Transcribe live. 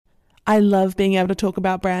I love being able to talk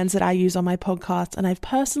about brands that I use on my podcast, and I've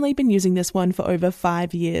personally been using this one for over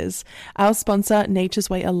 5 years. Our sponsor, Nature's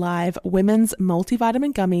Way Alive, women's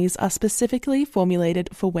multivitamin gummies are specifically formulated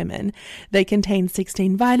for women. They contain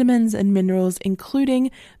 16 vitamins and minerals,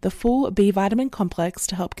 including the full B vitamin complex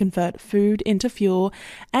to help convert food into fuel,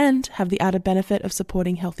 and have the added benefit of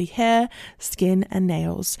supporting healthy hair, skin, and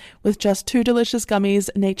nails. With just 2 delicious gummies,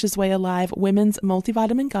 Nature's Way Alive women's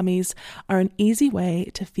multivitamin gummies are an easy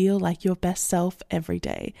way to feel like your best self every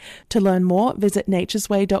day. To learn more, visit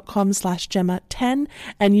naturesway.com/Gemma10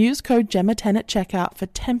 and use code Gemma10 at checkout for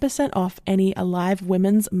 10% off any Alive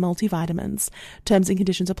women's multivitamins. Terms and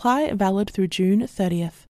conditions apply, valid through June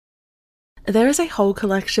 30th. There is a whole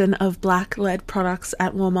collection of black-led products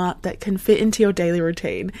at Walmart that can fit into your daily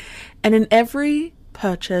routine. And in every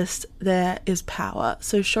purchase, there is power.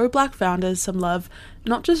 So show Black founders some love,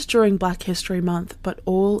 not just during Black History Month, but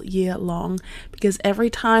all year long, because every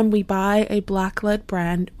time we buy a Black-led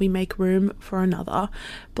brand, we make room for another.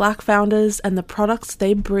 Black founders and the products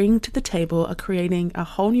they bring to the table are creating a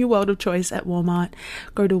whole new world of choice at Walmart.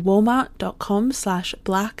 Go to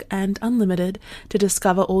walmart.com/blackandunlimited to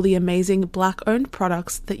discover all the amazing Black-owned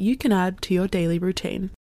products that you can add to your daily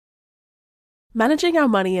routine. Managing our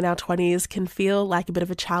money in our 20s can feel like a bit of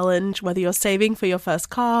a challenge, whether you're saving for your first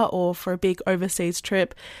car or for a big overseas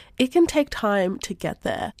trip. It can take time to get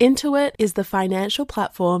there. Intuit is the financial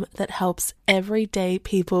platform that helps everyday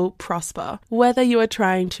people prosper. Whether you are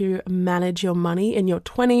trying to manage your money in your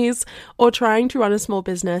 20s or trying to run a small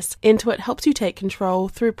business, Intuit helps you take control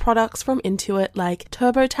through products from Intuit like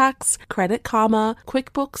TurboTax, Credit Karma,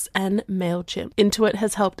 QuickBooks, and MailChimp. Intuit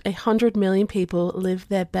has helped 100 million people live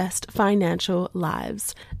their best financial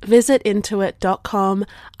lives. Visit intuit.com,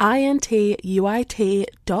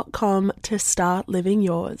 intuit.com to start living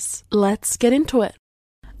yours. Let's get into it.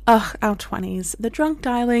 Ugh, our 20s. The drunk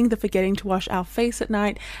dialing, the forgetting to wash our face at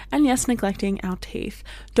night, and yes, neglecting our teeth.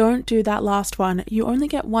 Don't do that last one. You only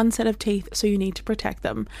get one set of teeth, so you need to protect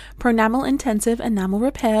them. Pronamel Intensive Enamel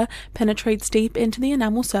Repair penetrates deep into the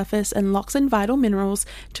enamel surface and locks in vital minerals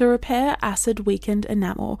to repair acid-weakened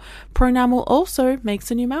enamel. Pronamel also makes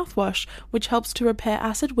a new mouthwash, which helps to repair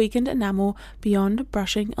acid-weakened enamel beyond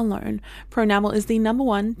brushing alone. Pronamel is the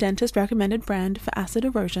 #1 dentist-recommended brand for acid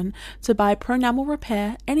erosion, so buy Pronamel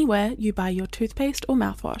Repair anywhere you buy your toothpaste or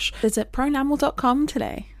mouthwash. Visit pronamel.com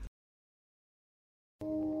today.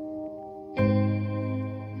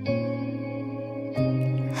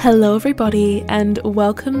 Hello everybody, and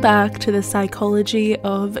welcome back to the Psychology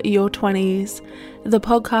of Your 20s, the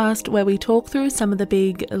podcast where we talk through some of the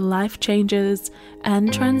big life changes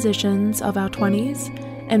and transitions of our 20s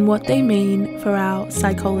and what they mean for our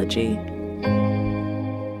psychology.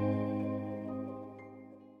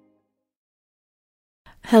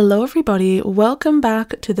 Hello everybody, welcome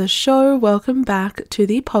back to the show, welcome back to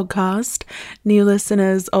the podcast, new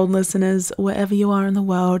listeners, old listeners, wherever you are in the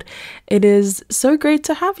world. It is so great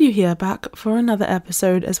to have you here back for another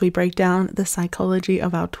episode as we break down the psychology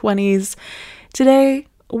of our 20s. Today,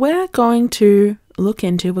 we're going to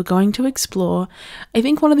explore, I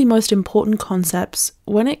think, one of the most important concepts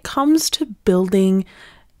when it comes to building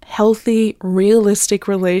healthy, realistic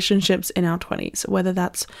relationships in our 20s, whether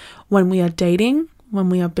that's when we are dating, when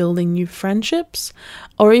we are building new friendships,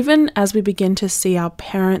 or even as we begin to see our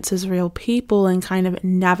parents as real people and kind of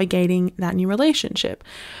navigating that new relationship.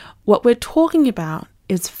 What we're talking about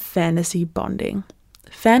is fantasy bonding.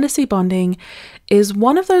 Fantasy bonding is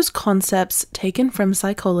one of those concepts taken from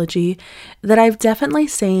psychology that I've definitely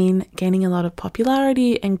seen gaining a lot of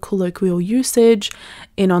popularity and colloquial usage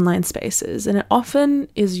in online spaces, and it often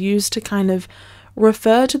is used to kind of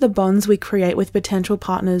refer to the bonds we create with potential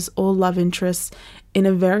partners or love interests in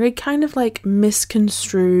a very kind of like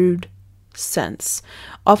misconstrued sense.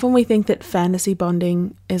 Often we think that fantasy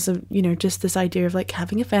bonding is just this idea of like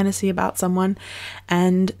having a fantasy about someone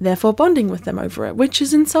and therefore bonding with them over it, which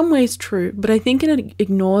is in some ways true, but I think it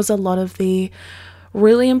ignores a lot of the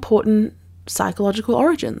really important psychological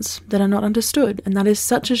origins that are not understood, and that is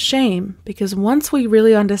such a shame, because once we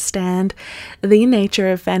really understand the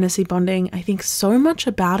nature of fantasy bonding, I think so much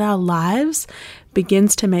about our lives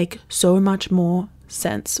begins to make so much more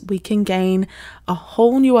sense. We can gain a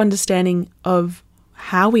whole new understanding of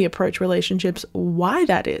how we approach relationships, why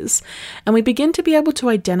that is, and we begin to be able to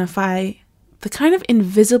identify the kind of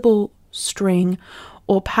invisible string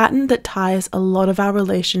or pattern that ties a lot of our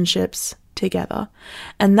relationships together.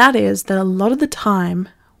 And that is that a lot of the time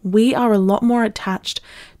we are a lot more attached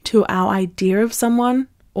to our idea of someone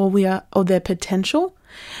or their potential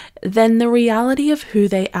than the reality of who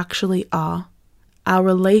they actually are. our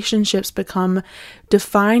relationships become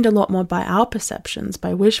defined a lot more by our perceptions,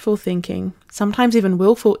 by wishful thinking, sometimes even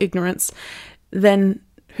willful ignorance, than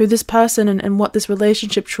who this person and what this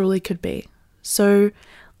relationship truly could be. So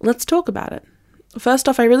let's talk about it. First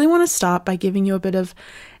off, I really want to start by giving you a bit of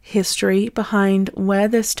history behind where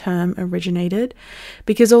this term originated,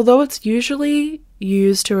 because although it's usually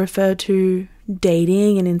used to refer to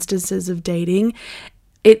dating and instances of dating,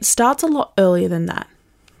 it starts a lot earlier than that.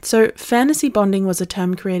 So fantasy bonding was a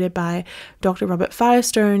term created by Dr. Robert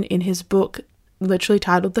Firestone in his book literally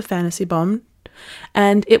titled The Fantasy Bond,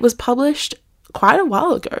 and it was published quite a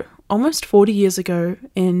while ago, almost 40 years ago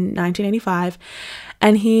in 1985,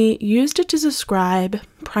 and he used it to describe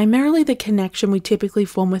primarily the connection we typically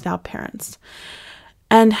form with our parents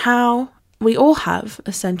and how we all have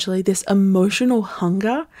essentially this emotional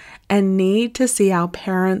hunger and need to see our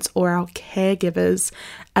parents or our caregivers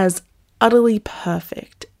as utterly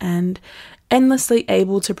perfect and endlessly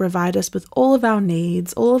able to provide us with all of our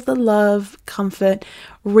needs, all of the love, comfort,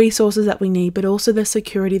 resources that we need, but also the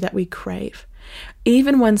security that we crave,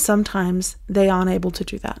 even when sometimes they aren't able to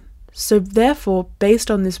do that. So therefore, based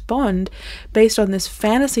on this bond, based on this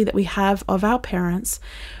fantasy that we have of our parents,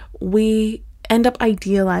 we end up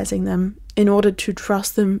idealizing them in order to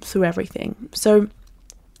trust them through everything. So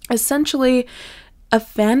essentially, a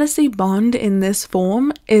fantasy bond in this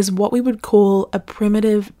form is what we would call a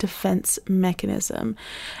primitive defense mechanism.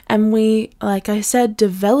 And we, like I said,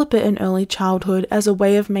 develop it in early childhood as a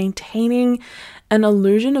way of maintaining an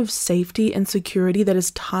illusion of safety and security that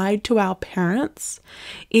is tied to our parents,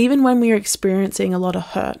 even when we are experiencing a lot of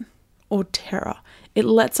hurt or terror. It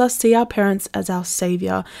lets us see our parents as our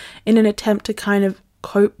savior in an attempt to kind of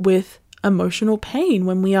cope with emotional pain.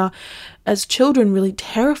 When we are, as children, really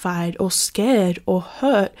terrified or scared or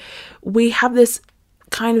hurt, we have this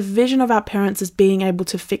kind of vision of our parents as being able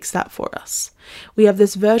to fix that for us. We have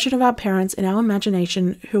this version of our parents in our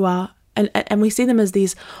imagination who are, and we see them as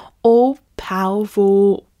these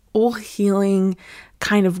all-powerful, all-healing,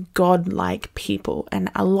 kind of God-like people.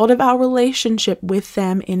 And a lot of our relationship with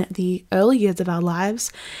them in the early years of our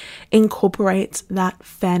lives incorporates that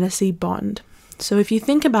fantasy bond. So if you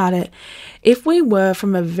think about it, if we were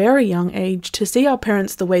from a very young age to see our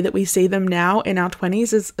parents the way that we see them now in our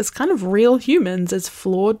 20s as kind of real humans, as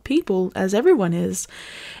flawed people, as everyone is,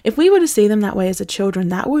 if we were to see them that way as children,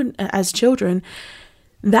 that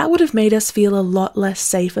would have made us feel a lot less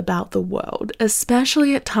safe about the world,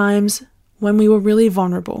 especially at times when we were really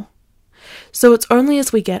vulnerable. So it's only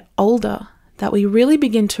as we get older that we really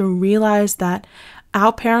begin to realize that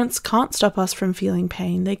our parents can't stop us from feeling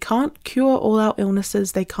pain. They can't cure all our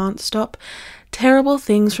illnesses. They can't stop terrible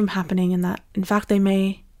things from happening, and that, in fact, they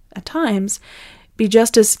may, at times, be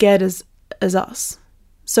just as scared as us.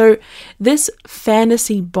 So this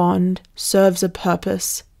fantasy bond serves a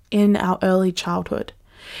purpose in our early childhood.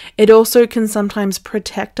 It also can sometimes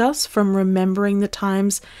protect us from remembering the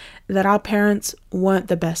times that our parents weren't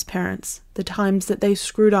the best parents, the times that they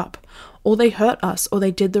screwed up, or they hurt us, or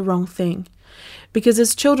they did the wrong thing. Because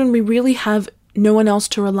as children, we really have no one else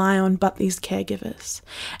to rely on but these caregivers.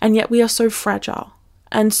 And yet we are so fragile.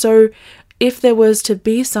 And so if there was to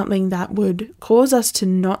be something that would cause us to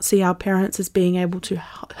not see our parents as being able to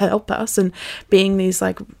help us and being these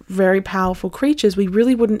like very powerful creatures, we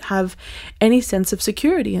really wouldn't have any sense of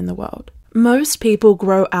security in the world. Most people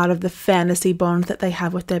grow out of the fantasy bond that they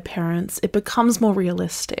have with their parents. It becomes more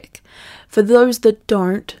realistic. For those that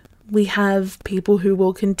don't, we have people who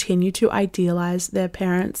will continue to idealize their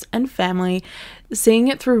parents and family, seeing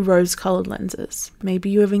it through rose-colored lenses. Maybe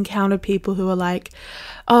you have encountered people who are like,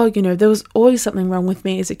 oh, there was always something wrong with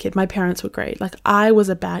me as a kid. My parents were great. Like, I was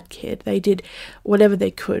a bad kid. They did whatever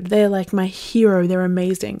they could. They're like my hero. They're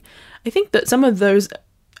amazing. I think that some of those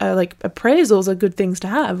like appraisals are good things to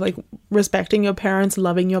have, like respecting your parents,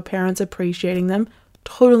 loving your parents, appreciating them.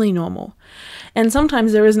 Totally normal. And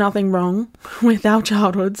sometimes there is nothing wrong with our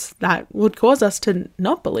childhoods that would cause us to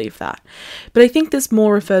not believe that. But I think this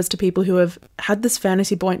more refers to people who have had this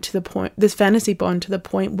fantasy bond to the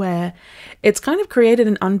point where it's kind of created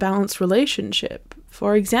an unbalanced relationship.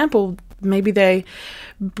 For example, maybe they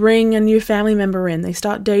bring a new family member in, they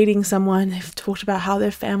start dating someone, they've talked about how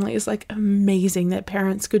their family is like amazing, their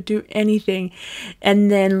parents could do anything,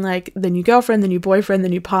 and then like the new girlfriend, the new boyfriend, the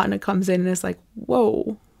new partner comes in and it's like,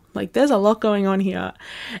 whoa, like there's a lot going on here.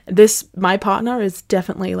 My partner is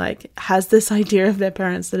definitely like has this idea of their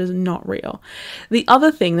parents that is not real. The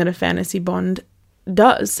other thing that a fantasy bond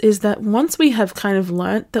does is that once we have kind of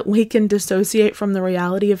learnt that we can dissociate from the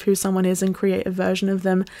reality of who someone is and create a version of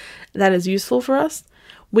them that is useful for us,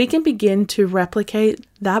 we can begin to replicate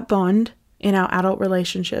that bond in our adult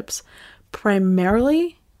relationships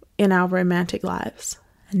primarily in our romantic lives.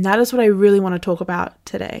 And that is what I really want to talk about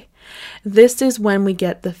today. This is when we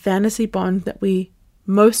get the fantasy bond that we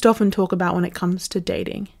most often talk about when it comes to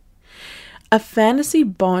dating. A fantasy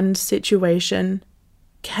bond situation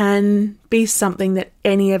can be something that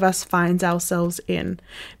any of us finds ourselves in,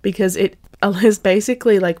 because it is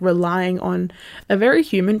basically like relying on a very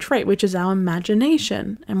human trait, which is our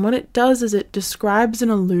imagination. And what it does is it describes an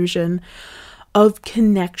illusion of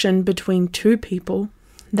connection between two people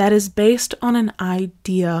that is based on an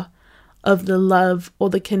idea of the love or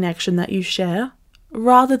the connection that you share,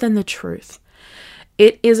 rather than the truth.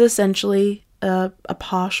 It is essentially a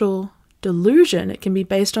partial delusion. It can be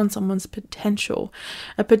based on someone's potential,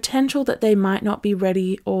 a potential that they might not be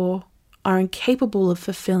ready or are incapable of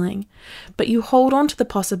fulfilling, but you hold on to the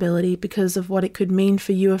possibility because of what it could mean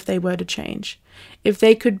for you if they were to change, if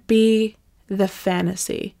they could be the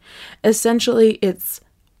fantasy. Essentially, it's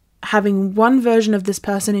having one version of this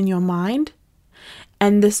person in your mind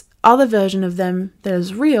and this other version of them that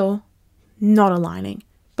is real not aligning.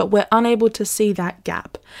 But we're unable to see that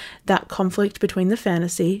gap, that conflict between the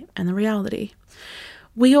fantasy and the reality.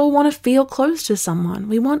 We all want to feel close to someone.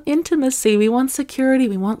 We want intimacy, we want security,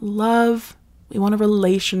 we want love, we want a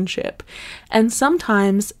relationship. And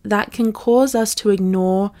sometimes that can cause us to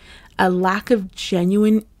ignore a lack of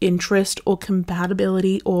genuine interest or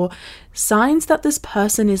compatibility, or signs that this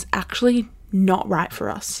person is actually not right for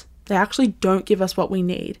us. They actually don't give us what we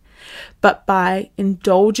need. But by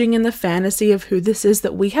indulging in the fantasy of who this is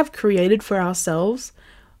that we have created for ourselves,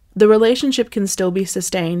 the relationship can still be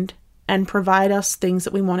sustained and provide us things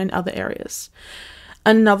that we want in other areas.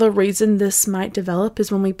 Another reason this might develop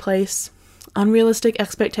is when we place unrealistic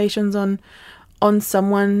expectations on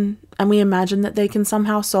someone and we imagine that they can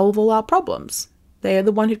somehow solve all our problems. They are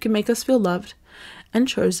the one who can make us feel loved and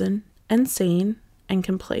chosen and seen and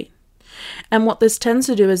complete. And what this tends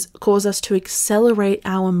to do is cause us to accelerate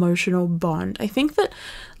our emotional bond. I think that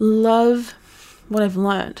love, what I've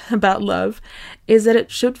learned about love, is that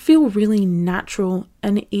it should feel really natural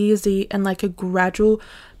and easy and like a gradual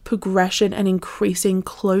progression and increasing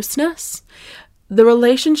closeness. The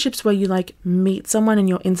relationships where you like meet someone and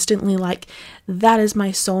you're instantly like, that is my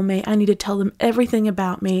soulmate, I need to tell them everything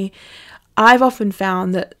about me. I've often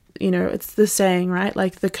found that, it's the saying, right?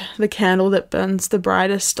 Like the candle that burns the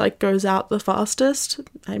brightest, like goes out the fastest.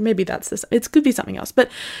 Maybe that's this. It could be something else,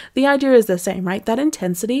 but the idea is the same, right? That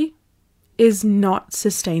intensity is not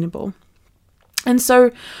sustainable. And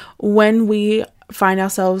so when we find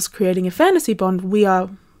ourselves creating a fantasy bond,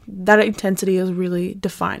 that intensity is really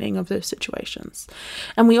defining of those situations.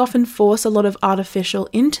 And we often force a lot of artificial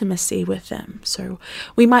intimacy with them. So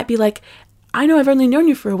we might be like, I know I've only known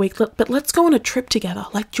you for a week, but let's go on a trip together.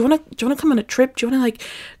 Like, do you want to come on a trip? Do you want to like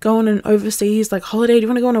go on an overseas like holiday? Do you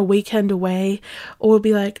want to go on a weekend away? Or we'll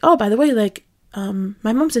be like, oh, by the way, like,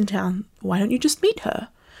 my mom's in town. Why don't you just meet her?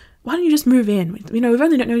 Why don't you just move in? We've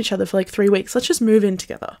only known each other for like 3 weeks. Let's just move in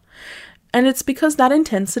together. And it's because that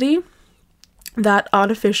intensity, that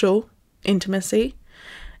artificial intimacy,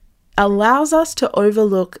 allows us to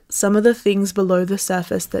overlook some of the things below the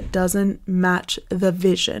surface that doesn't match the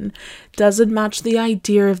vision, doesn't match the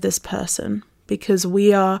idea of this person, because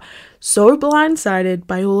we are so blindsided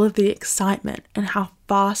by all of the excitement and how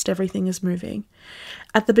fast everything is moving.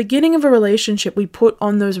 At the beginning of a relationship, we put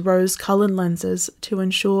on those rose-colored lenses to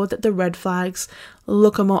ensure that the red flags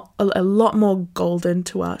look a lot more golden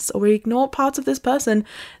to us, or we ignore parts of this person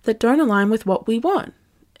that don't align with what we want.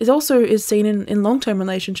 It also is seen in long-term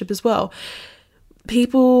relationship as well.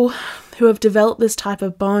 People who have developed this type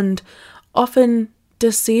of bond often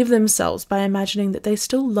deceive themselves by imagining that they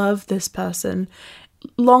still love this person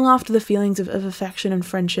long after the feelings of affection and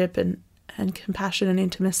friendship and compassion and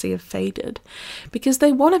intimacy have faded, because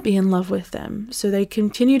they want to be in love with them. So they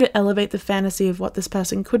continue to elevate the fantasy of what this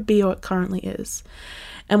person could be or it currently is.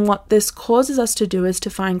 And what this causes us to do is to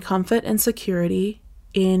find comfort and security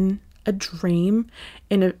in a dream,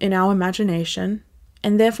 in our imagination,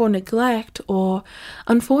 and therefore neglect or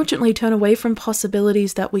unfortunately turn away from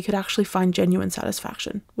possibilities that we could actually find genuine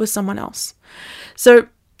satisfaction with someone else. So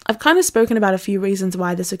I've kind of spoken about a few reasons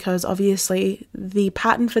why this occurs. Obviously, the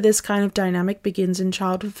pattern for this kind of dynamic begins in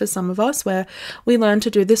childhood for some of us, where we learn to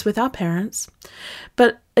do this with our parents.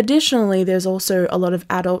 But additionally, there's also a lot of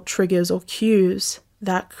adult triggers or cues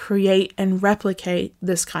that create and replicate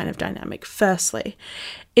this kind of dynamic. Firstly,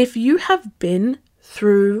 if you have been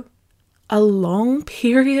through a long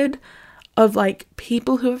period of like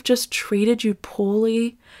people who have just treated you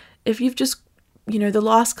poorly, if you've just, the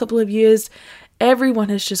last couple of years, everyone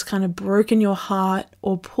has just kind of broken your heart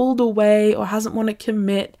or pulled away or hasn't want to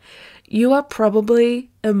commit, you are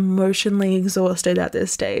probably emotionally exhausted at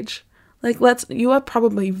this stage. You are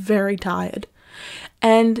probably very tired,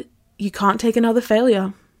 and you can't take another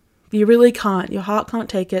failure. You really can't. Your heart can't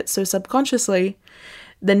take it. So subconsciously,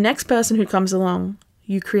 the next person who comes along,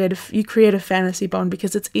 you create a fantasy bond,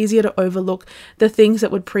 because it's easier to overlook the things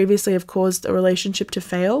that would previously have caused a relationship to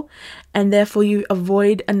fail, and therefore you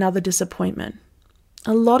avoid another disappointment.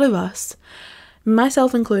 A lot of us,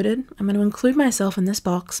 myself included, I'm going to include myself in this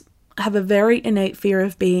box, have a very innate fear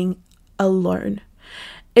of being alone.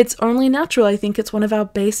 It's only natural. I think it's one of our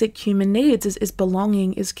basic human needs is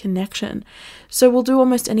belonging, is connection. So we'll do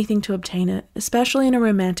almost anything to obtain it, especially in a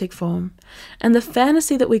romantic form. And the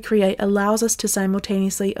fantasy that we create allows us to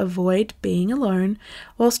simultaneously avoid being alone,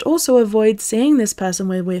 whilst also avoid seeing this person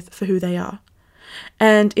we're with for who they are.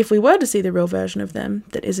 And if we were to see the real version of them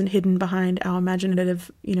that isn't hidden behind our imaginative,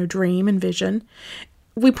 dream and vision,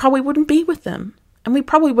 we probably wouldn't be with them. And we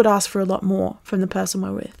probably would ask for a lot more from the person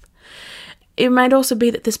we're with. It might also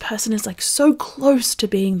be that this person is so close to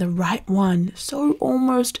being the right one, so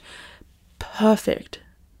almost perfect,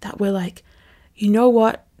 that we're you know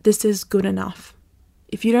what, this is good enough.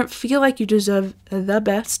 If you don't feel like you deserve the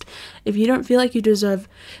best, if you don't feel like you deserve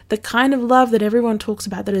the kind of love that everyone talks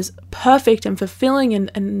about that is perfect and fulfilling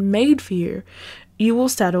and made for you, you will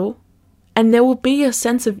settle, and there will be a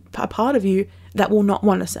part of you that will not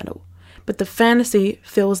want to settle. But the fantasy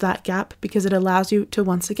fills that gap because it allows you to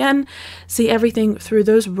once again see everything through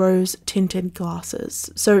those rose-tinted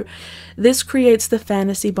glasses. So this creates the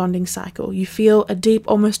fantasy bonding cycle. You feel a deep,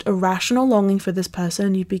 almost irrational longing for this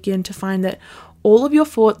person. You begin to find that all of your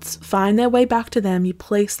thoughts find their way back to them. You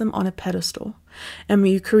place them on a pedestal. And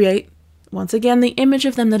you create, once again, the image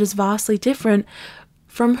of them that is vastly different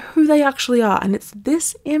from who they actually are. And it's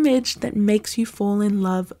this image that makes you fall in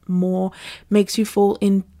love more, makes you fall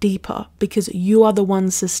in deeper, because you are the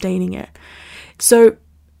one sustaining it. So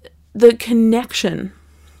the connection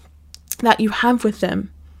that you have with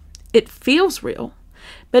them, it feels real,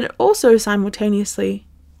 but it also simultaneously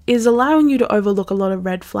is allowing you to overlook a lot of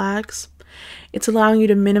red flags. It's allowing you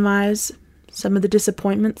to minimize some of the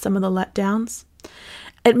disappointment, some of the letdowns.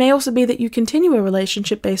 It may also be that you continue a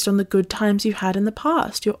relationship based on the good times you had in the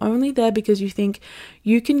past. You're only there because you think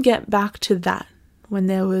you can get back to that when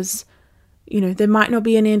there was, there might not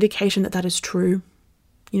be any indication that is true.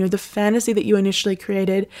 The fantasy that you initially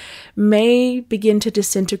created may begin to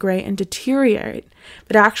disintegrate and deteriorate,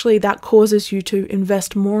 but actually that causes you to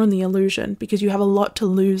invest more in the illusion because you have a lot to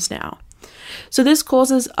lose now. So this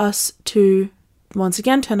causes us to once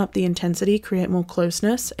again turn up the intensity, create more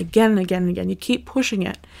closeness, again and again and again. You keep pushing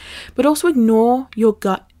it, but also ignore your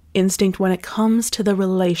gut instinct when it comes to the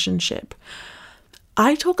relationship.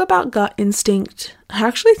 I talk about gut instinct, I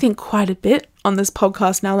actually think quite a bit on this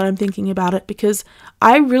podcast now that I'm thinking about it, because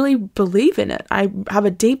I really believe in it. I have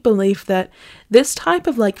a deep belief that this type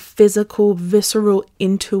of physical, visceral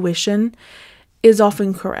intuition is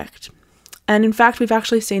often correct. And in fact, we've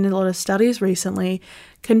actually seen a lot of studies recently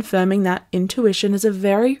confirming that intuition is a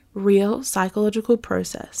very real psychological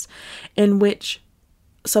process in which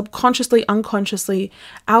subconsciously, unconsciously,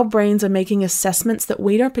 our brains are making assessments that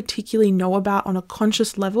we don't particularly know about on a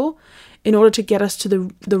conscious level in order to get us to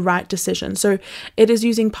the right decision. So it is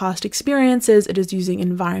using past experiences, it is using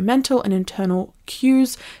environmental and internal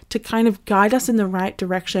cues to kind of guide us in the right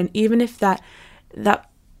direction, even if that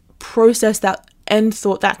process, that end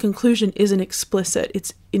thought, that conclusion isn't explicit.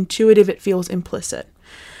 It's intuitive, it feels implicit.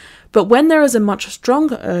 But when there is a much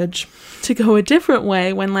stronger urge to go a different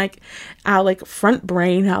way, when our front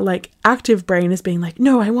brain, our active brain is being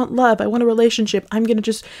no, I want love, I want a relationship, I'm going to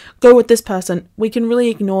just go with this person, we can really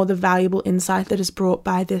ignore the valuable insight that is brought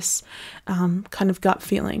by this kind of gut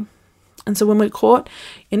feeling. And so when we're caught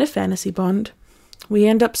in a fantasy bond, we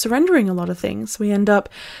end up surrendering a lot of things. We end up,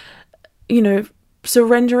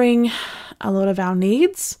 surrendering a lot of our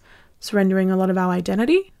needs, surrendering a lot of our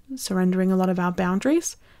identity, surrendering a lot of our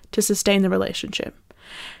boundaries to sustain the relationship.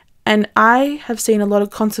 And I have seen a lot of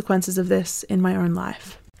consequences of this in my own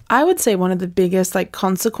life. I would say one of the biggest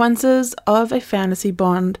consequences of a fantasy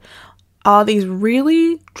bond are these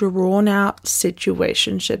really drawn out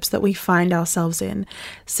situationships that we find ourselves in.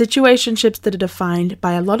 Situationships that are defined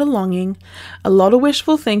by a lot of longing, a lot of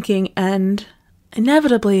wishful thinking, and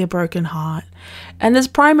inevitably a broken heart. And this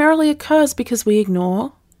primarily occurs because we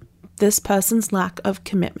ignore this person's lack of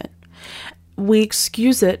commitment. We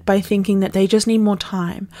excuse it by thinking that they just need more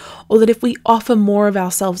time, or that if we offer more of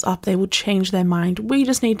ourselves up, they will change their mind. We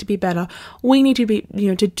just need to be better. We need to be,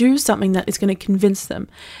 to do something that is going to convince them.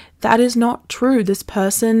 That is not true. This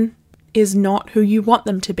person is not who you want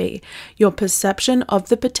them to be. Your perception of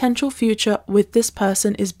the potential future with this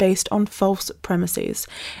person is based on false premises.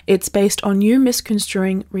 It's based on you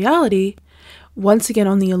misconstruing reality, once again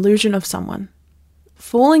on the illusion of someone.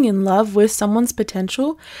 Falling in love with someone's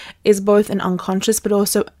potential is both an unconscious but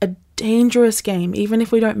also a dangerous game, even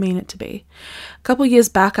if we don't mean it to be. A couple years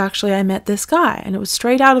back, actually, I met this guy, and it was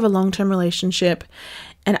straight out of a long-term relationship,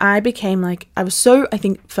 and I became I was so, I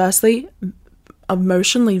think, firstly,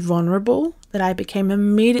 emotionally vulnerable that I became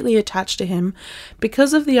immediately attached to him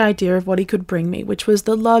because of the idea of what he could bring me, which was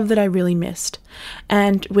the love that I really missed.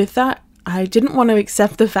 And with that, I didn't want to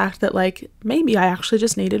accept the fact that maybe I actually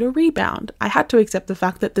just needed a rebound. I had to accept the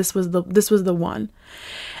fact that this was the one.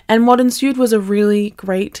 And what ensued was a really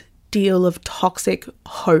great deal of toxic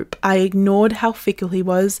hope. I ignored how fickle he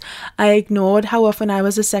was. I ignored how often I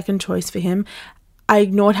was a second choice for him. I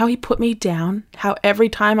ignored how he put me down, how every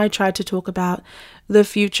time I tried to talk about the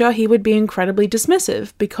future, he would be incredibly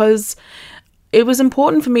dismissive, because it was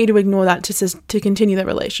important for me to ignore that to continue the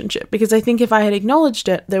relationship, because I think if I had acknowledged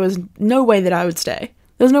it, there was no way that I would stay.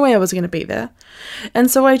 There was no way I was going to be there. And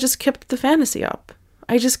so I just kept the fantasy up.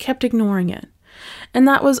 I just kept ignoring it. And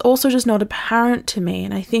that was also just not apparent to me.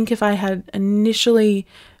 And I think if I had initially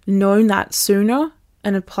known that sooner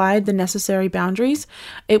and applied the necessary boundaries,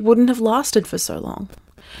 it wouldn't have lasted for so long.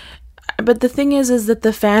 But the thing is that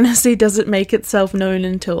the fantasy doesn't make itself known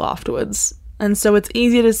until afterwards. And so it's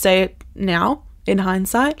easier to say it now in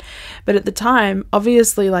hindsight. But at the time,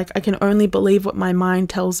 obviously, I can only believe what my mind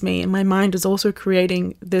tells me. And my mind is also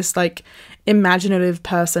creating this imaginative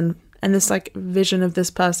person and this vision of this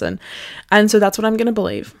person. And so that's what I'm going to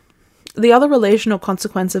believe. The other relational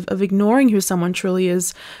consequence of ignoring who someone truly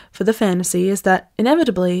is for the fantasy is that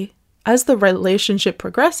inevitably, as the relationship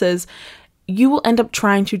progresses, you will end up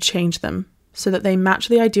trying to change them so that they match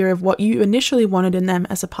the idea of what you initially wanted in them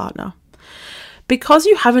as a partner. Because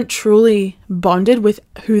you haven't truly bonded with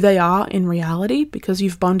who they are in reality, because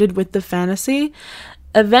you've bonded with the fantasy,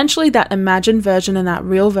 eventually that imagined version and that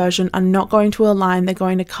real version are not going to align. They're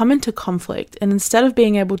going to come into conflict. And instead of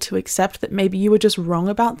being able to accept that maybe you were just wrong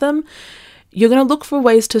about them, you're going to look for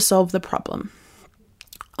ways to solve the problem.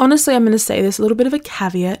 Honestly, I'm going to say this, a little bit of a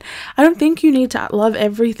caveat. I don't think you need to love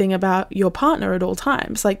everything about your partner at all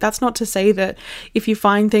times. That's not to say that if you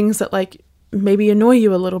find things that maybe annoy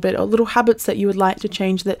you a little bit, or little habits that you would like to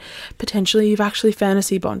change, that potentially you've actually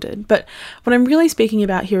fantasy bonded. But what I'm really speaking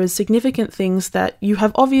about here is significant things that you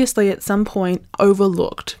have obviously at some point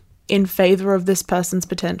overlooked in favor of this person's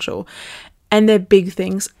potential. And they're big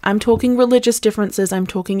things. I'm talking religious differences. I'm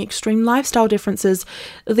talking extreme lifestyle differences.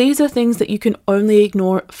 These are things that you can only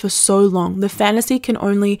ignore for so long. The fantasy can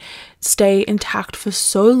only stay intact for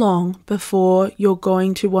so long before you're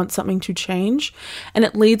going to want something to change. And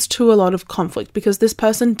it leads to a lot of conflict because this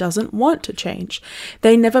person doesn't want to change.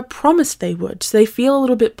 They never promised they would. So they feel a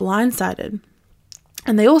little bit blindsided.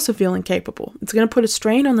 And they also feel incapable. It's going to put a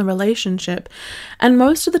strain on the relationship. And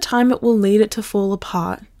most of the time it will lead it to fall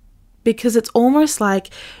apart. Because it's almost like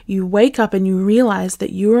you wake up and you realize that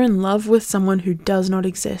you are in love with someone who does not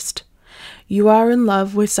exist. You are in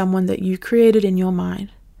love with someone that you created in your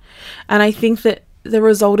mind. And I think that the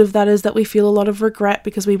result of that is that we feel a lot of regret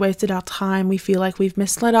because we wasted our time. We feel like we've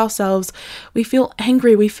misled ourselves. We feel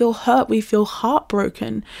angry. We feel hurt. We feel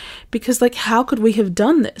heartbroken because how could we have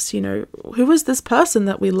done this? Who was this person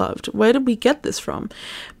that we loved? Where did we get this from?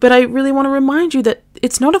 But I really want to remind you that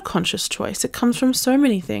it's not a conscious choice. It comes from so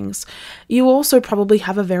many things. You also probably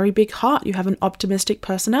have a very big heart. You have an optimistic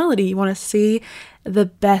personality. You want to see the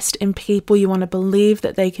best in people. You want to believe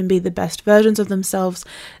that they can be the best versions of themselves,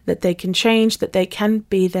 that they can change, that they can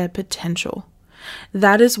be their potential.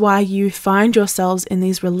 That is why you find yourselves in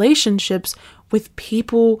these relationships with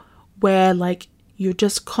people where you're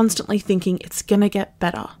just constantly thinking it's going to get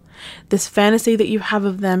better. This fantasy that you have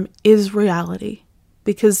of them is reality,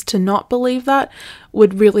 because to not believe that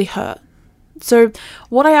would really hurt. So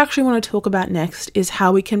what I actually want to talk about next is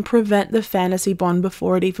how we can prevent the fantasy bond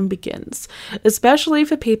before it even begins, especially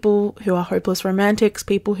for people who are hopeless romantics,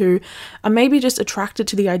 people who are maybe just attracted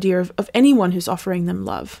to the idea of anyone who's offering them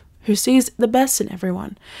love, who sees the best in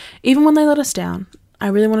everyone, even when they let us down. I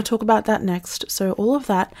really want to talk about that next. So all of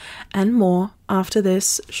that and more after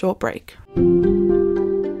this short break.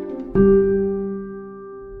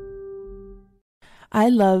 I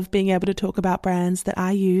love being able to talk about brands that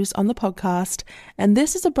I use on the podcast, and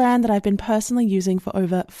this is a brand that I've been personally using for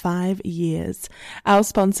over 5 years. Our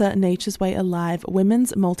sponsor, Nature's Way Alive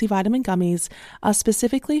Women's Multivitamin Gummies, are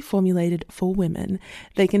specifically formulated for women.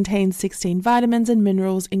 They contain 16 vitamins and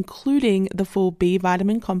minerals, including the full B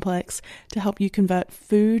vitamin complex, to help you convert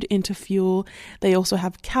food into fuel. They also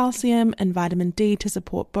have calcium and vitamin D to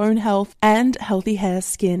support bone health and healthy hair,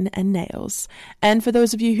 skin, and nails. And for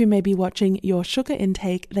those of you who may be watching your sugar intake,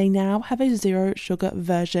 they now have a zero sugar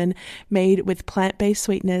version made with plant-based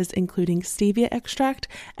sweeteners, including stevia extract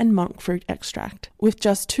and monk fruit extract. With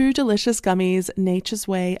just 2 delicious gummies, Nature's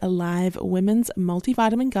Way Alive Women's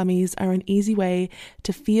Multivitamin Gummies are an easy way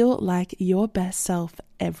to feel like your best self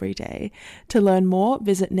every day. To learn more,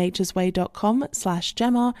 visit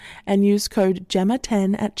naturesway.com/Gemma and use code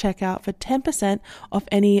GEMMA10 at checkout for 10% off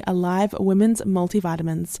any Alive Women's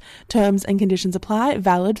multivitamins. Terms and conditions apply,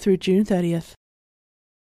 valid through June 30th.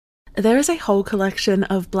 There is a whole collection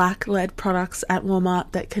of black-led products at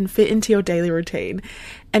Walmart that can fit into your daily routine,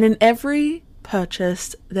 and in every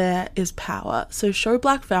purchase there is power. So show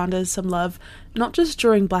Black founders some love, not just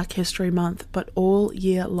during Black History Month, but all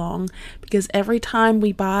year long, because every time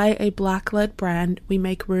we buy a black-led brand, we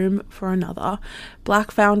make room for another.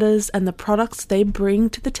 Black founders and the products they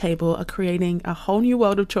bring to the table are creating a whole new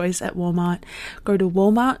world of choice at Walmart. Go to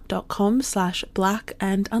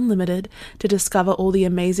walmart.com/black-and-unlimited to discover all the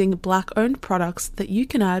amazing Black-owned products that you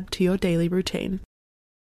can add to your daily routine.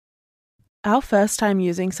 Our first time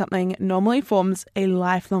using something normally forms a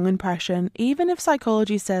lifelong impression, even if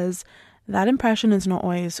psychology says that impression is not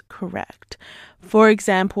always correct. For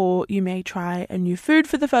example, you may try a new food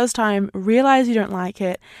for the first time, realize you don't like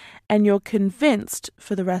it, and you're convinced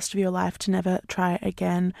for the rest of your life to never try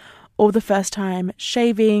again. Or the first time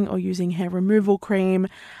shaving or using hair removal cream.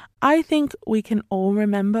 I think we can all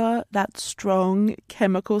remember that strong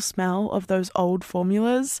chemical smell of those old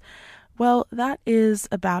formulas. Well, that is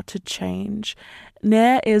about to change.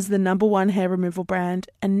 Nair is the #1 hair removal brand,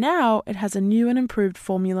 and now it has a new and improved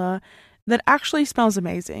formula that actually smells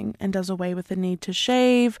amazing and does away with the need to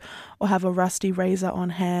shave or have a rusty razor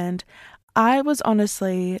on hand. I was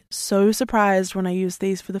honestly so surprised when I used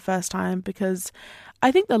these for the first time, because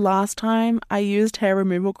I think the last time I used hair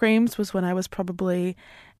removal creams was when I was probably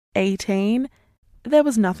 18. There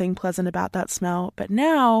was nothing pleasant about that smell, but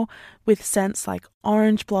now, with scents like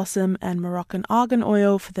orange blossom and Moroccan argan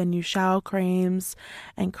oil for their new shower creams,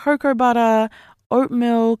 and cocoa butter, oat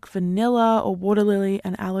milk, vanilla or water lily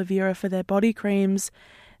and aloe vera for their body creams,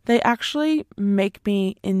 they actually make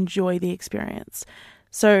me enjoy the experience.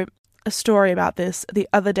 So, a story about this. The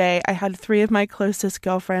other day, I had 3 of my closest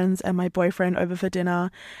girlfriends and my boyfriend over for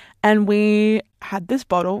dinner, and we had this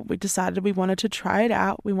bottle. We decided we wanted to try it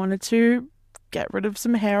out. We wanted to get rid of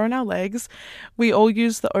some hair on our legs. We all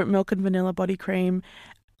used the oat milk and vanilla body cream.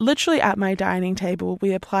 Literally at my dining table,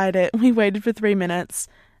 we applied it. We waited for 3 minutes.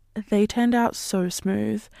 They turned out so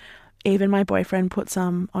smooth. Even my boyfriend put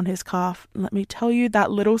some on his calf. Let me tell you, that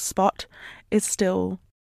little spot is still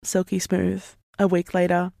silky smooth. A week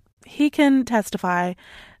later, he can testify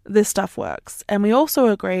this stuff works. And we also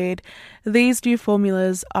agreed these new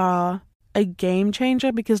formulas are a game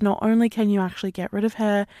changer, because not only can you actually get rid of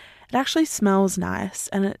hair, it actually smells nice,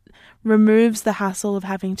 and it removes the hassle of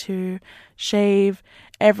having to shave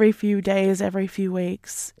every few days, every few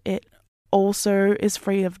weeks. It also is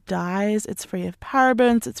free of dyes, it's free of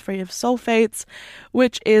parabens, it's free of sulfates,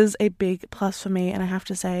 which is a big plus for me. And I have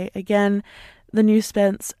to say, again, the new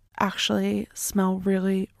scents actually smell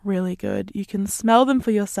really, really good. You can smell them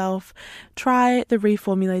for yourself. Try the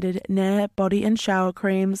reformulated Nair body and shower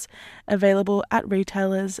creams, available at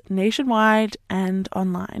retailers nationwide and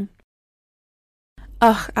online.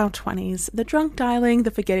 Ugh, our 20s. The drunk dialing, the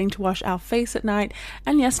forgetting to wash our face at night,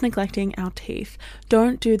 and yes, neglecting our teeth.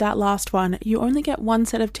 Don't do that last one. You only get 1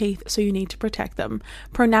 set of teeth, so you need to protect them.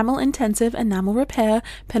 Pronamel Intensive Enamel Repair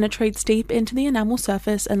penetrates deep into the enamel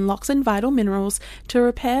surface and locks in vital minerals to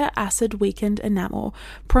repair acid-weakened enamel.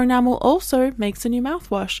 Pronamel also makes a new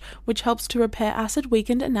mouthwash, which helps to repair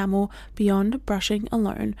acid-weakened enamel beyond brushing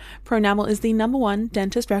alone. Pronamel is the #1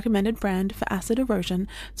 dentist-recommended brand for acid erosion,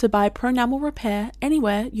 so buy Pronamel Repair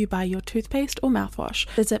anywhere you buy your toothpaste or mouthwash.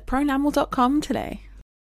 Visit pronamel.com today.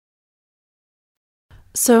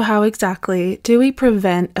 So how exactly do we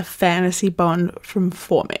prevent a fantasy bond from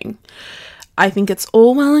forming? I think it's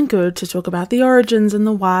all well and good to talk about the origins and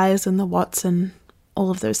the whys and the whats and all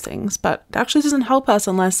of those things, but it actually doesn't help us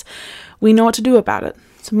unless we know what to do about it.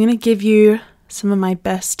 So I'm going to give you some of my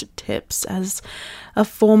best tips as a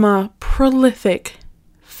former prolific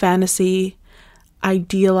fantasy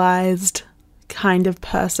idealized kind of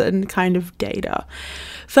person, kind of dater.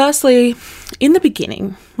 Firstly, in the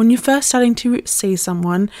beginning, when you're first starting to see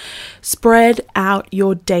someone, spread out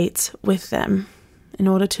your dates with them in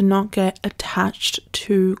order to not get attached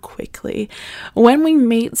too quickly. When we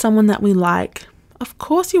meet someone that we like, of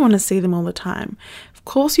course you want to see them all the time. Of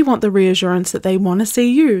course you want the reassurance that they want to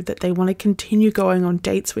see you, that they want to continue going on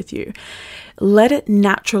dates with you. Let it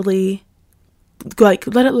naturally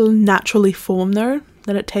form though.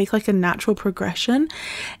 Let it take like a natural progression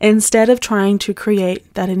instead of trying to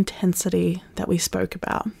create that intensity that we spoke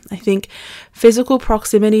about. I think physical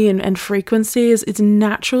proximity and frequency is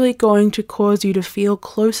naturally going to cause you to feel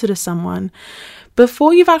closer to someone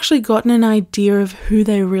before you've actually gotten an idea of who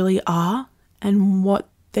they really are and what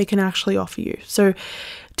they can actually offer you. So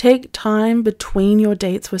take time between your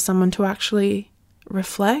dates with someone to actually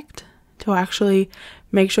reflect, to actually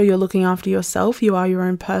make sure you're looking after yourself. You are your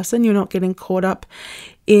own person. You're not getting caught up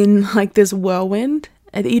in like this whirlwind.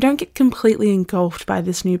 You don't get completely engulfed by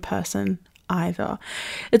this new person either.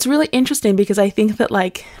 It's really interesting because I think that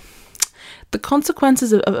like the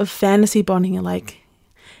consequences of fantasy bonding are like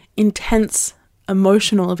intense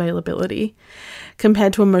emotional availability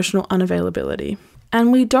compared to emotional unavailability.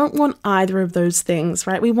 And we don't want either of those things,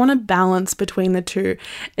 right? We want a balance between the two.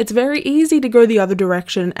 It's very easy to go the other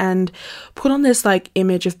direction and put on this like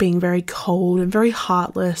image of being very cold and very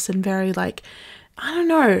heartless and very like, I don't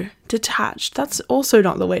know, detached. That's also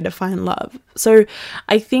not the way to find love. So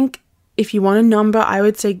I think if you want a number, I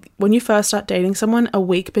would say when you first start dating someone, a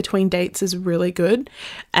week between dates is really good.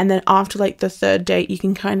 And then after like the third date, you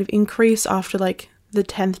can kind of increase. After like the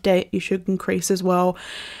 10th date, you should increase as well.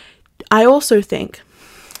 I also think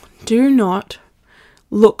do not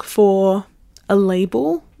look for a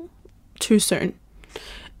label too soon.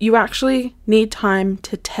 You actually need time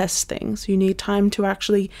to test things. You need time to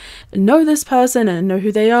actually know this person and know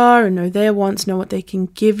who they are and know their wants, know what they can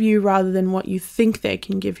give you rather than what you think they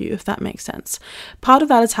can give you, if that makes sense. Part of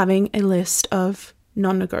that is having a list of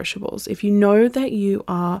non-negotiables. If you know that you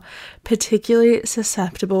are particularly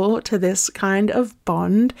susceptible to this kind of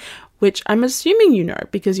bond, which I'm assuming you know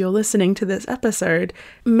because you're listening to this episode,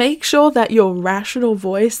 make sure that your rational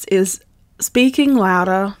voice is speaking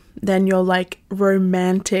louder than your like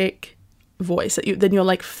romantic voice, than your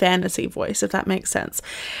like fantasy voice, if that makes sense.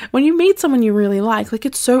 When you meet someone you really like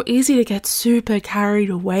it's so easy to get super carried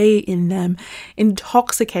away in them,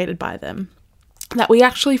 intoxicated by them, that we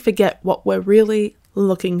actually forget what we're really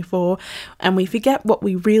looking for and we forget what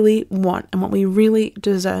we really want and what we really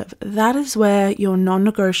deserve. That is where your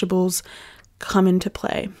non-negotiables come into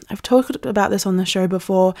play. I've talked about this on the show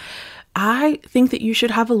before. I think that you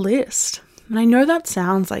should have a list. And I know that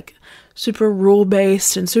sounds like super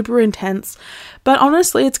rule-based and super intense, but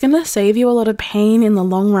honestly, it's going to save you a lot of pain in the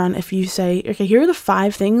long run if you say, okay, here are the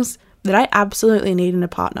 5 things that I absolutely need in a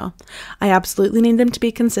partner. I absolutely need them to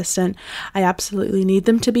be consistent. I absolutely need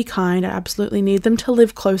them to be kind. I absolutely need them to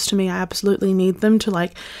live close to me. I absolutely need them to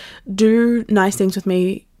like do nice things with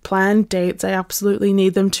me, plan dates. I absolutely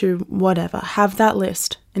need them to whatever. Have that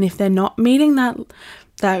list. And if they're not meeting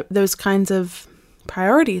those kinds of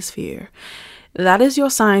priorities for you, that is your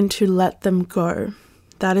sign to let them go.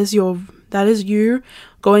 That is you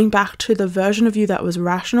going back to the version of you that was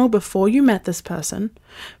rational before you met this person,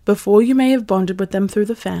 before you may have bonded with them through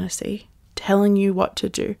the fantasy, telling you what to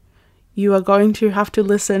do. You are going to have to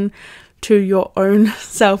listen to your own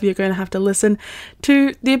self. You're going to have to listen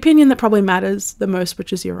to the opinion that probably matters the most,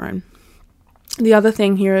 which is your own. The other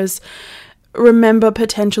thing here is, remember,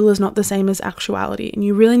 potential is not the same as actuality, and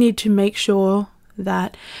you really need to make sure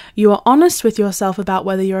that you are honest with yourself about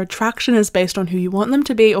whether your attraction is based on who you want them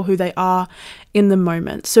to be or who they are in the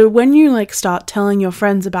moment. So when you like start telling your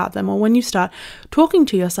friends about them, or when you start talking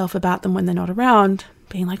to yourself about them when they're not around,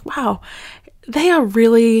 being like, wow, they are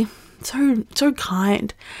really so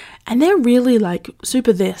kind and they're really like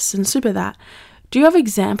super this and super that. Do you have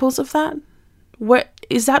examples of that?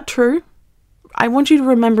 Is that true? I want you to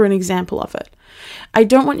remember an example of it. I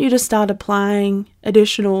don't want you to start applying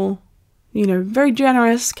additional very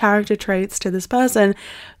generous character traits to this person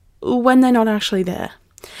when they're not actually there.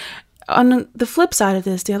 On the flip side of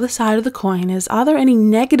this, the other side of the coin is, are there any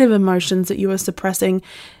negative emotions that you are suppressing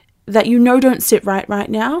that don't sit right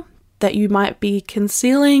now, that you might be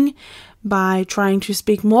concealing by trying to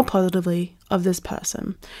speak more positively of this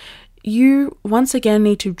person? You, once again,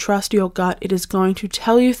 need to trust your gut. It is going to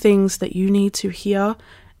tell you things that you need to hear,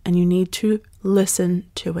 and you need to listen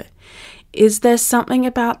to it. Is there something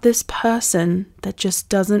about this person that just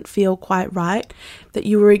doesn't feel quite right, that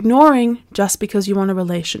you were ignoring just because you want a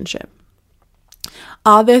relationship?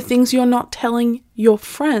 Are there things you're not telling your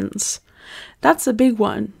friends? That's a big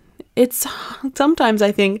one. it's sometimes,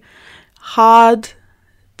 I think, hard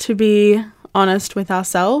to be honest with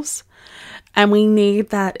ourselves, and we need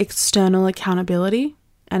that external accountability,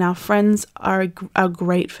 and our friends are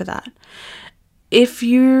great for that. If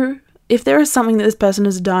there is something that this person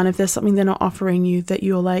has done, if there's something they're not offering you that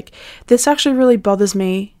you're like, this actually really bothers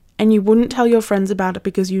me, and you wouldn't tell your friends about it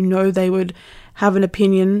because you know they would have an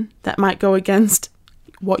opinion that might go against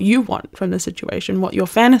what you want from the situation, what your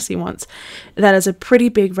fantasy wants, that is a pretty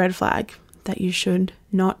big red flag that you should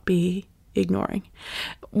not be ignoring.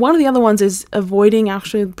 One of the other ones is avoiding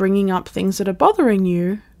actually bringing up things that are bothering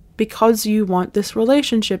you because you want this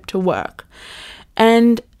relationship to work.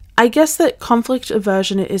 And I guess that conflict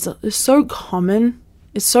aversion is so common.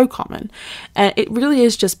 It's so common. And it really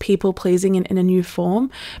is just people pleasing in a new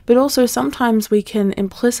form. But also sometimes we can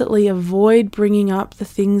implicitly avoid bringing up the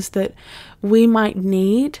things that we might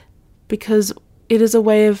need because it is a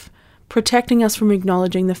way of protecting us from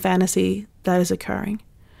acknowledging the fantasy that is occurring.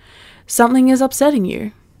 Something is upsetting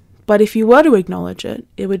you. But if you were to acknowledge it,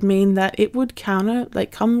 it would mean that it would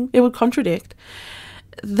it would contradict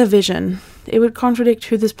the vision. It would contradict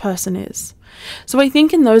who this person is. So I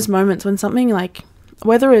think in those moments when something like,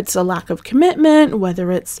 whether it's a lack of commitment,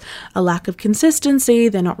 whether it's a lack of consistency,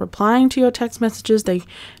 they're not replying to your text messages, they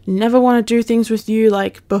never want to do things with you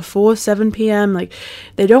like before 7 p.m, like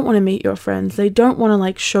they don't want to meet your friends, they don't want to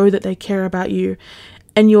like show that they care about you,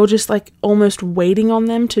 and you're just like almost waiting on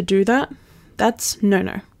them to do that, that's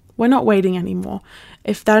no. We're not waiting anymore.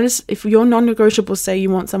 If your non-negotiables say you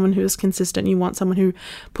want someone who is consistent, you want someone who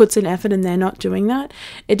puts in effort and they're not doing that,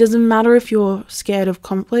 it doesn't matter if you're scared of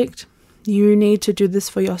conflict. You need to do this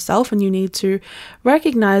for yourself, and you need to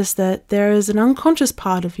recognize that there is an unconscious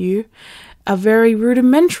part of you, a very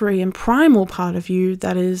rudimentary and primal part of you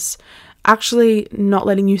that is actually not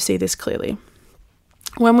letting you see this clearly.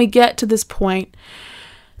 When we get to this point,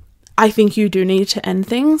 I think you do need to end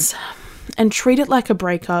things and treat it like a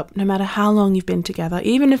breakup, no matter how long you've been together,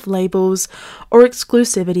 even if labels or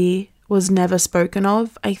exclusivity was never spoken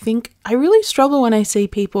of. I think I really struggle when I see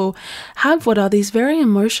people have what are these very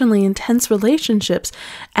emotionally intense relationships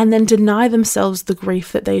and then deny themselves the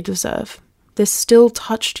grief that they deserve. This still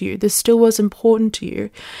touched you. This still was important to you.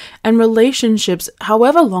 And relationships,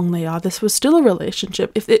 however long they are, this was still a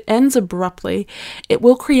relationship. If it ends abruptly, it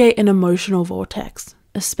will create an emotional vortex,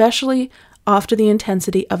 especially after the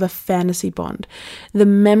intensity of a fantasy bond. The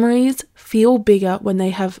memories feel bigger when they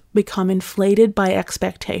have become inflated by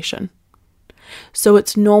expectation. So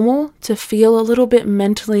it's normal to feel a little bit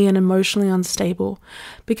mentally and emotionally unstable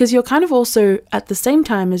because you're kind of also, at the same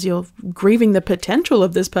time as you're grieving the potential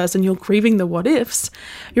of this person, you're grieving the what ifs,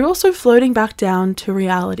 you're also floating back down to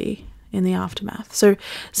reality in the aftermath. So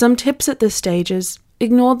some tips at this stage is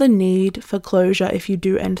ignore the need for closure if you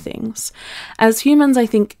do end things. As humans, I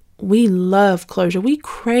think we love closure. We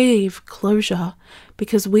crave closure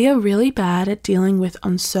because we are really bad at dealing with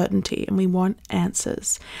uncertainty and we want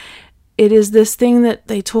answers. It is this thing that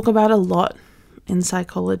they talk about a lot in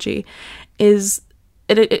psychology, is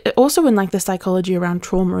it also in like the psychology around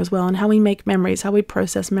trauma as well, and how we make memories, how we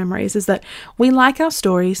process memories, is that we like our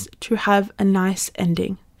stories to have a nice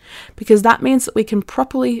ending because that means that we can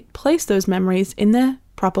properly place those memories in their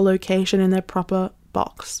proper location, in their proper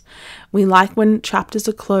box. We like when chapters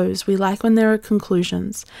are closed. We like when there are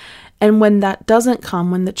conclusions. And when that doesn't come,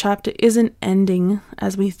 when the chapter isn't ending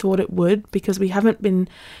as we thought it would, because we haven't been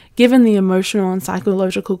given the emotional and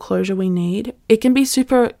psychological closure we need, it can be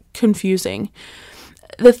super confusing.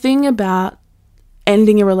 The thing about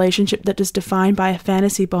ending a relationship that is defined by a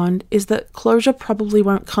fantasy bond is that closure probably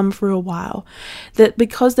won't come for a while. That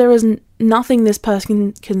because there is nothing this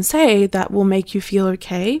person can say that will make you feel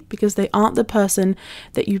okay, because they aren't the person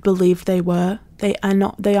that you believed they were. They are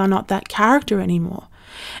not that character anymore.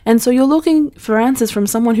 And so you're looking for answers from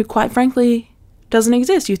someone who, quite frankly, doesn't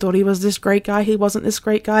exist. You thought he was this great guy, he wasn't this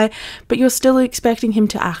great guy, but you're still expecting him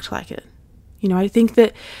to act like it. I think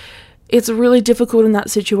that it's really difficult in that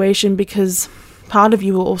situation because part of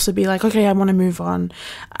you will also be like, okay, I want to move on.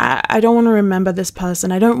 I don't want to remember this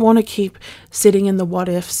person. I don't want to keep sitting in the what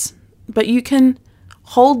ifs. But you can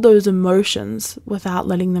hold those emotions without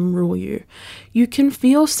letting them rule you. You can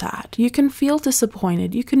feel sad. You can feel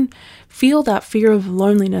disappointed. You can feel that fear of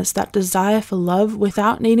loneliness, that desire for love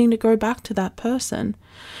without needing to go back to that person.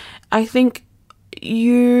 I think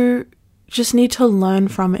you just need to learn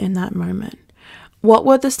from it in that moment. What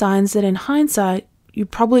were the signs that in hindsight you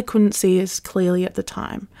probably couldn't see as clearly at the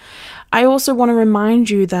time? I also want to remind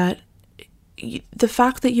you that the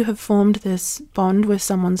fact that you have formed this bond with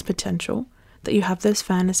someone's potential, that you have this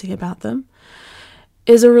fantasy about them,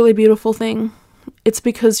 is a really beautiful thing. It's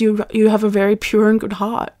because you have a very pure and good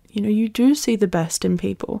heart. You know, you do see the best in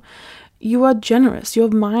people. You are generous. Your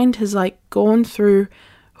mind has gone through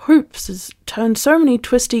hoops, has turned so many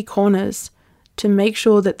twisty corners to make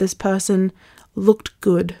sure that this person looked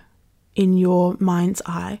good in your mind's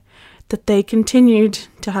eye, that they continued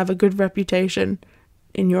to have a good reputation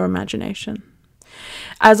in your imagination.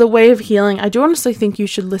 As a way of healing, I do honestly think you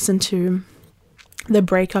should listen to the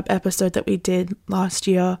breakup episode that we did last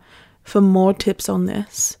year for more tips on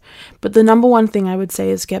this. But the number one thing I would say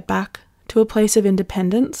is get back to a place of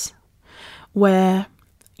independence where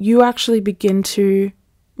you actually begin to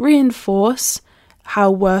reinforce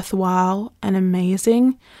how worthwhile and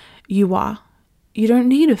amazing you are. You don't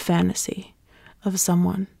need a fantasy of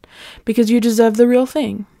someone because you deserve the real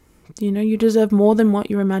thing. You know, you deserve more than what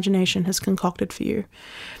your imagination has concocted for you.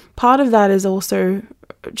 Part of that is also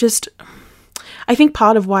just, I think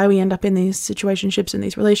part of why we end up in these situationships and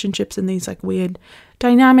these relationships and these weird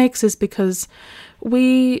dynamics is because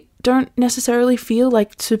we don't necessarily feel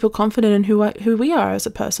super confident in who we are as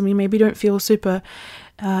a person. We maybe don't feel super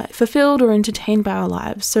fulfilled or entertained by our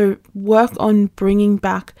lives. So work on bringing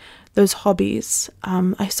back those hobbies.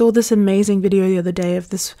 I saw this amazing video the other day of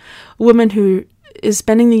this woman who is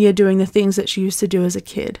spending the year doing the things that she used to do as a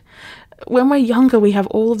kid. When we're younger, we have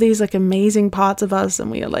all of these amazing parts of us,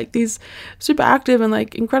 and we are these super active and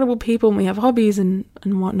incredible people, and we have hobbies and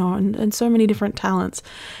whatnot, and so many different talents.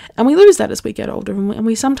 And we lose that as we get older, and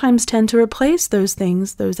we sometimes tend to replace those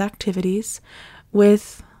things, those activities,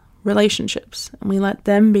 with relationships, and we let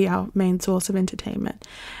them be our main source of entertainment,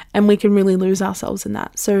 and we can really lose ourselves in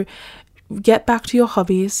that. So get back to your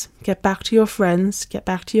hobbies, get back to your friends, get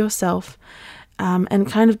back to yourself, and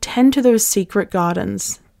kind of tend to those secret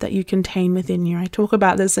gardens that you contain within you. I talk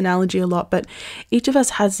about this analogy a lot, but each of us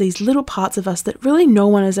has these little parts of us that really no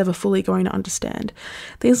one is ever fully going to understand.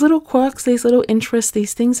 These little quirks, these little interests,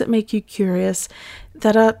 these things that make you curious,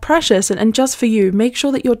 that are precious and just for you. Make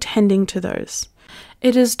sure that you're tending to those.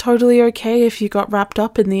 It is totally okay if you got wrapped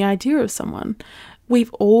up in the idea of someone.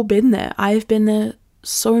 We've all been there. I've been there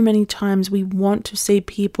so many times. We want to see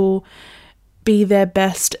people be their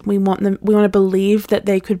best. We want to believe that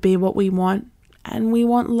they could be what we want. And we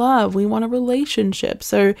want love. We want a relationship.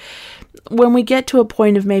 So when we get to a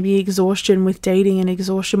point of maybe exhaustion with dating and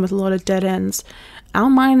exhaustion with a lot of dead ends, our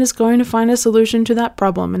mind is going to find a solution to that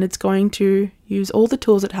problem, and it's going to use all the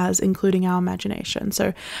tools it has, including our imagination.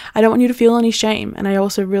 So I don't want you to feel any shame. And I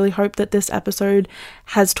also really hope that this episode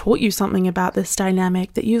has taught you something about this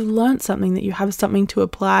dynamic, that you've learned something, that you have something to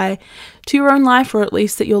apply to your own life, or at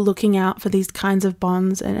least that you're looking out for these kinds of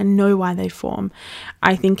bonds and know why they form.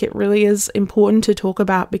 I think it really is important to talk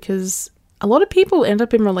about because a lot of people end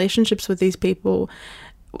up in relationships with these people,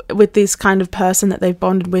 with this kind of person that they've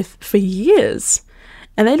bonded with for years.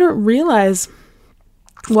 And they don't realize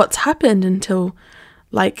what's happened until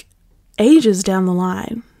ages down the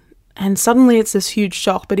line. And suddenly it's this huge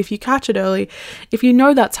shock. But if you catch it early, if you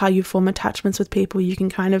know that's how you form attachments with people, you can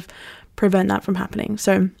kind of prevent that from happening.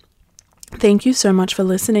 So thank you so much for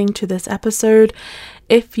listening to this episode.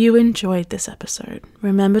 If you enjoyed this episode,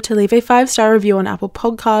 remember to leave a 5-star review on Apple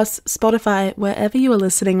Podcasts, Spotify, wherever you are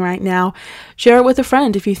listening right now. Share it with a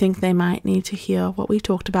friend if you think they might need to hear what we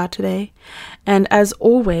talked about today. And as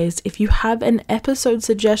always, if you have an episode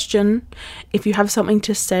suggestion, if you have something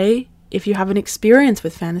to say, if you have an experience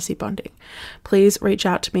with fantasy bonding, please reach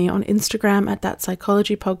out to me on Instagram at That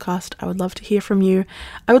Psychology Podcast. I would love to hear from you.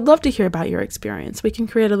 I would love to hear about your experience. We can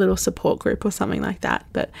create a little support group or something like that.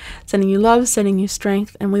 But sending you love, sending you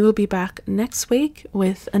strength, and we will be back next week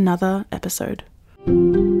with another episode.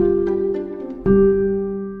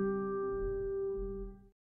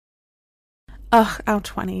 Ugh, our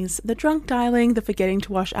 20s, the drunk dialing, the forgetting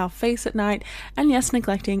to wash our face at night, and yes,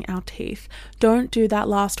 neglecting our teeth. Don't do that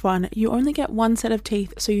last one. You only get one set of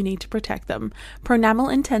teeth, so you need to protect them. Pronamel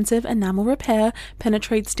Intensive Enamel Repair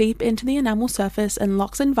penetrates deep into the enamel surface and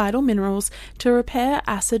locks in vital minerals to repair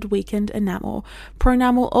acid-weakened enamel.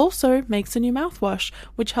 Pronamel also makes a new mouthwash,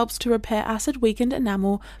 which helps to repair acid-weakened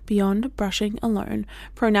enamel beyond brushing alone.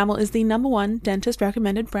 Pronamel is the #1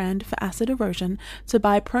 dentist-recommended brand for acid erosion, so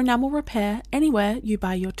buy Pronamel Repair anywhere you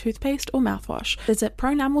buy your toothpaste or mouthwash. Visit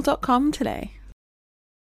pronamel.com today.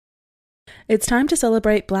 It's time to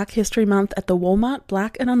celebrate Black History Month at the Walmart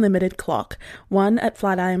Black and Unlimited Clock, one at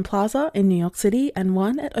Flatiron Plaza in New York City and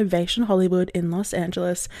one at Ovation Hollywood in Los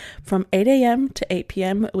Angeles, from 8 a.m. to 8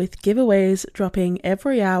 p.m. with giveaways dropping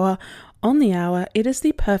every hour. On the hour, it is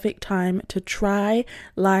the perfect time to try,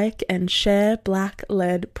 like, and share black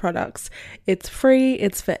lead products. It's free,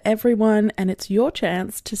 it's for everyone, and it's your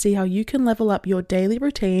chance to see how you can level up your daily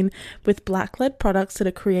routine with black lead products that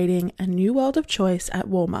are creating a new world of choice at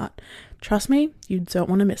Walmart. Trust me, you don't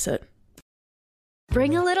want to miss it.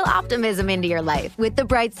 Bring a little optimism into your life with The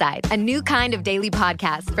Bright Side, a new kind of daily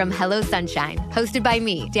podcast from Hello Sunshine, hosted by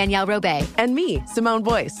me, Danielle Robay. And me, Simone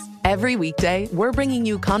Boyce. Every weekday, we're bringing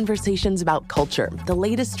you conversations about culture, the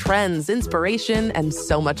latest trends, inspiration, and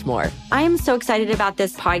so much more. I am so excited about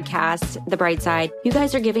this podcast, The Bright Side. You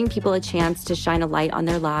guys are giving people a chance to shine a light on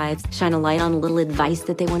their lives, shine a light on a little advice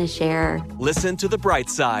that they want to share. Listen to The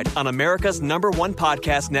Bright Side on America's #1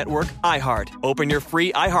 podcast network, iHeart. Open your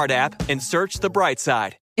free iHeart app and search The Bright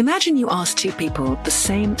Side. Imagine you ask two people the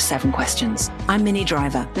same 7 questions. I'm Minnie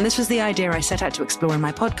Driver, and this was the idea I set out to explore in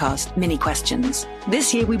my podcast, Mini Questions.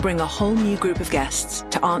 This year, we bring a whole new group of guests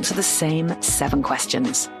to answer the same 7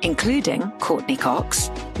 questions, including Courtney Cox,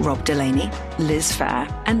 Rob Delaney, Liz Fair,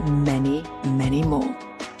 and many, many more.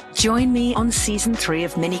 Join me on Season 3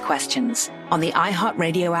 of Mini Questions on the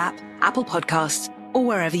iHeartRadio app, Apple Podcasts, or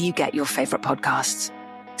wherever you get your favorite podcasts.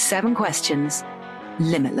 7 questions,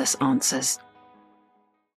 limitless answers.